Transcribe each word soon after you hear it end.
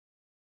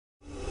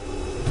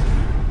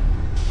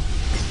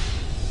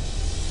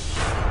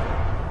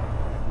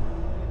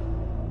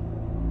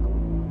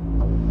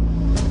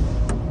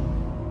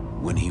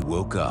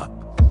woke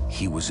up,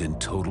 he was in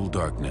total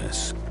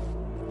darkness.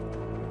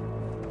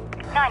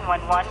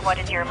 911, what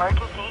is your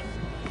emergency?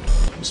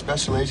 I'm a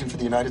special agent for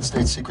the United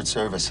States Secret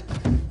Service.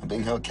 I'm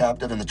being held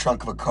captive in the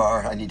trunk of a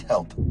car. I need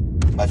help.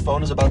 My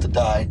phone is about to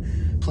die.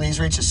 Please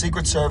reach the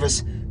Secret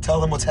Service.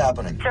 Tell them what's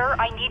happening. Sir,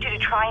 I need you to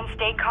try and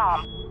stay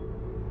calm.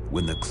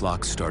 When the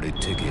clock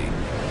started ticking,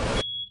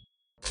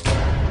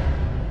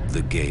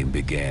 the game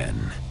began.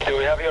 Do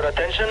we have your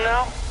attention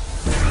now?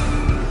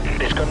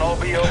 This can all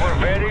be over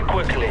very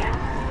quickly.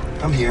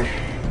 I'm here.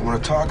 You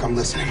want to talk? I'm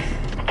listening.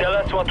 Tell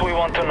us what we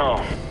want to know.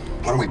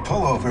 Why don't we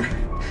pull over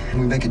and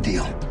we make a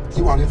deal?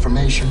 You want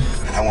information,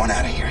 and I want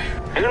out of here.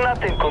 You're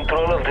not in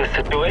control of this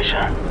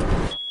situation.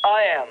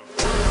 I am.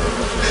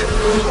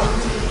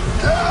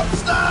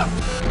 Stop!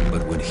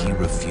 But when he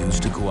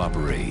refused to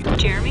cooperate...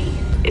 Jeremy?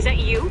 Is that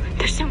you?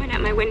 There's someone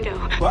at my window.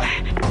 What?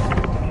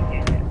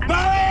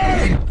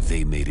 Molly!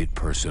 They made it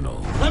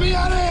personal. Let me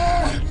out of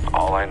here!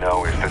 All I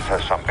know is this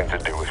has something to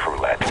do with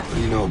roulette. What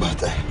do you know about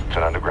that? It's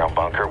an underground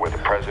bunker where the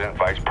president,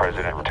 vice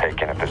president are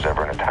taken if there's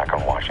ever an attack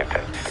on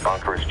Washington. The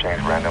bunker is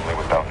changed randomly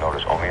without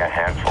notice. Only a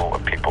handful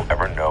of people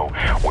ever know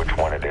which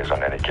one it is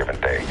on any given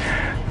day.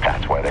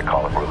 That's why they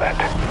call it roulette.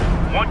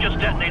 One just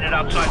detonated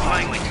outside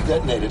Langley.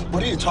 Detonated?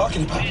 What are you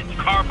talking about?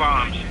 Car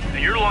bombs,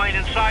 and you're lying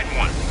inside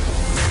one.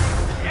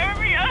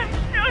 Jeremy, I'm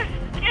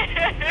so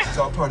scared. It's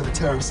all part of a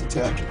terrorist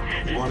attack.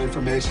 You want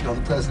information on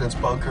the president's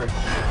bunker?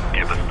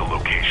 Give us the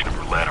location of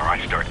roulette or I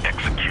start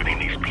executing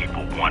these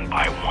people one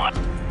by one.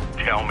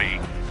 Tell me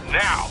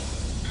now.